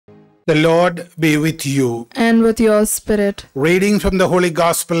The Lord be with you. And with your spirit. Reading from the Holy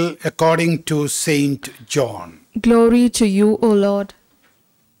Gospel according to Saint John. Glory to you, O Lord.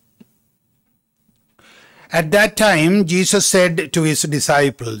 At that time, Jesus said to his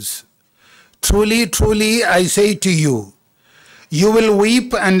disciples, "Truly, truly, I say to you, you will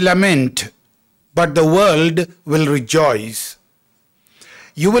weep and lament, but the world will rejoice.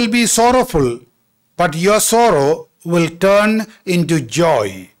 You will be sorrowful, but your sorrow will turn into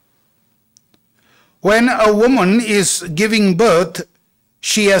joy. When a woman is giving birth,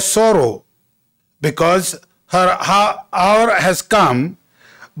 she has sorrow, because her hour has come,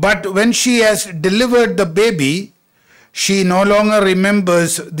 but when she has delivered the baby, she no longer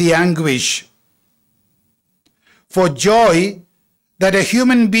remembers the anguish for joy that a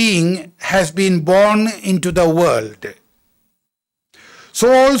human being has been born into the world.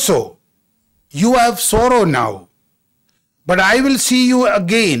 So also, you have sorrow now, but I will see you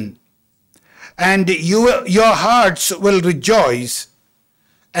again, and your hearts will rejoice,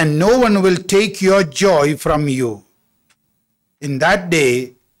 and no one will take your joy from you. In that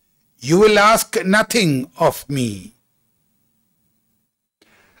day, you will ask nothing of me."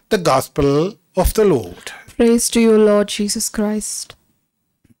 The Gospel of the Lord. Praise to you, Lord Jesus Christ.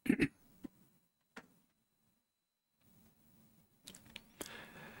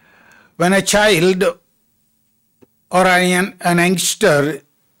 When a child or an youngster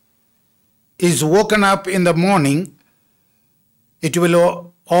is woken up in the morning, it will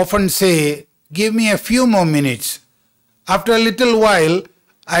often say, "Give me a few more minutes. After a little while,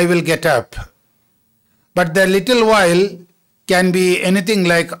 I will get up." But the little while can be anything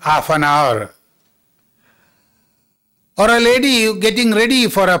like half an hour. Or a lady getting ready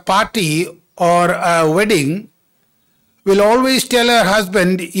for a party or a wedding will always tell her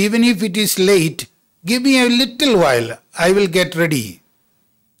husband, even if it is late, "Give me a little while, I will get ready."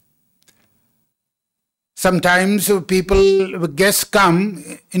 Sometimes guests come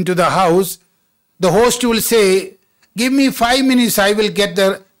into the house, the host will say, "Give me 5 minutes, I will get the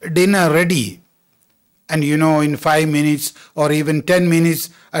dinner ready." And in 5 minutes or even 10 minutes,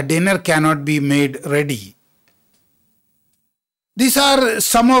 a dinner cannot be made ready. These are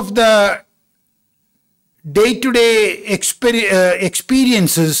some of the day-to-day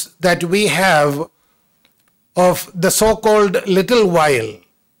experiences that we have of the so-called little while.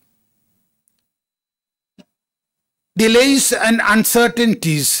 Delays and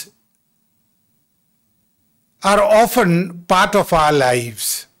uncertainties are often part of our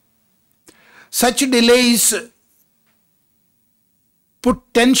lives. Such delays put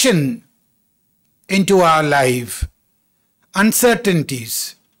tension into our life,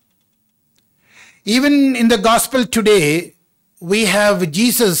 uncertainties. Even in the Gospel today, we have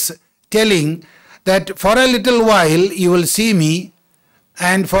Jesus telling that for a little while you will see me,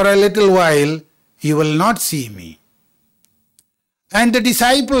 and for a little while you will not see me. And the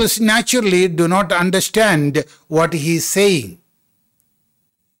disciples naturally do not understand what he is saying.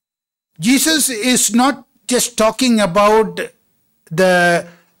 Jesus is not just talking about the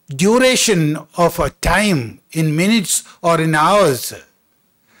duration of a time in minutes or in hours.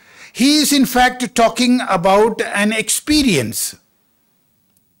 He is in fact talking about an experience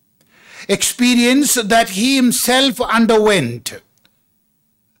that he himself underwent,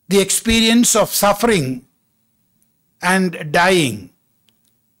 the experience of suffering and dying,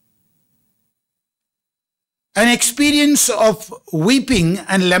 an experience of weeping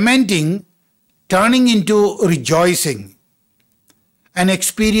and lamenting turning into rejoicing, an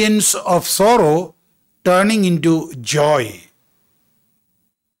experience of sorrow turning into joy.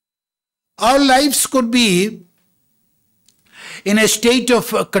 Our lives could be in a state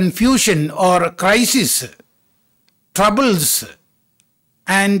of confusion or crisis, troubles,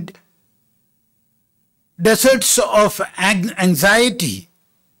 and deserts of anxiety.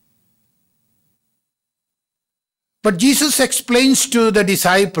 But Jesus explains to the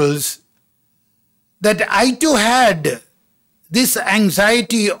disciples that I too had this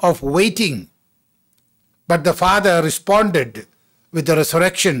anxiety of waiting. But the Father responded with the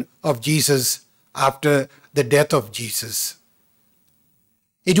resurrection of Jesus after the death of Jesus.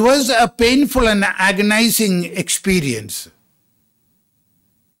 It was a painful and agonizing experience.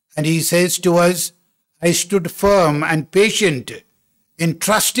 And he says to us, I stood firm and patient in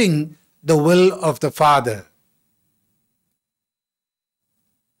trusting the will of the Father.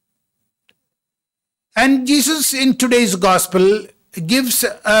 And Jesus in today's gospel gives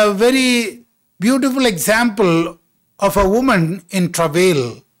a very beautiful example of a woman in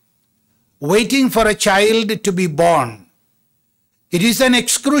travail, waiting for a child to be born. It is an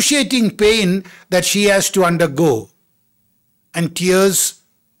excruciating pain that she has to undergo, and tears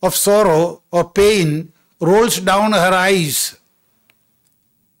of sorrow or pain rolls down her eyes.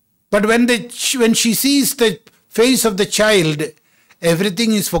 But when she sees the face of the child,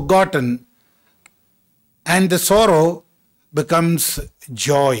 everything is forgotten and the sorrow becomes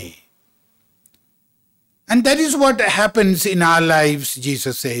joy. And that is what happens in our lives,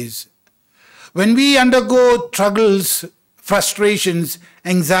 Jesus says. When we undergo struggles, frustrations,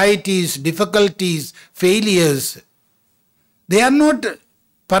 anxieties, difficulties, failures, they are not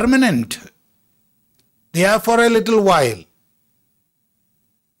permanent. They are for a little while.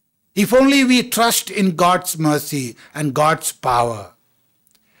 If only we trust in God's mercy and God's power.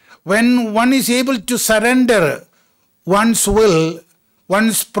 When one is able to surrender one's will,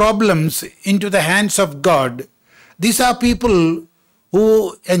 one's problems into the hands of God, these are people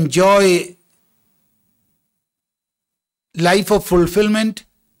who enjoy life of fulfillment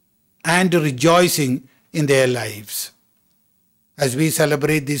and rejoicing in their lives. As we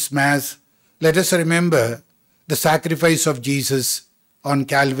celebrate this Mass, let us remember the sacrifice of Jesus on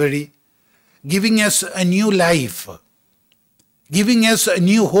Calvary, giving us a new life, giving us a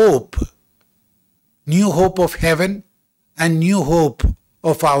new hope of heaven and new hope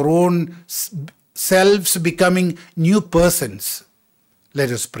of our own selves becoming new persons.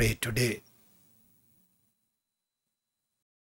 Let us pray today.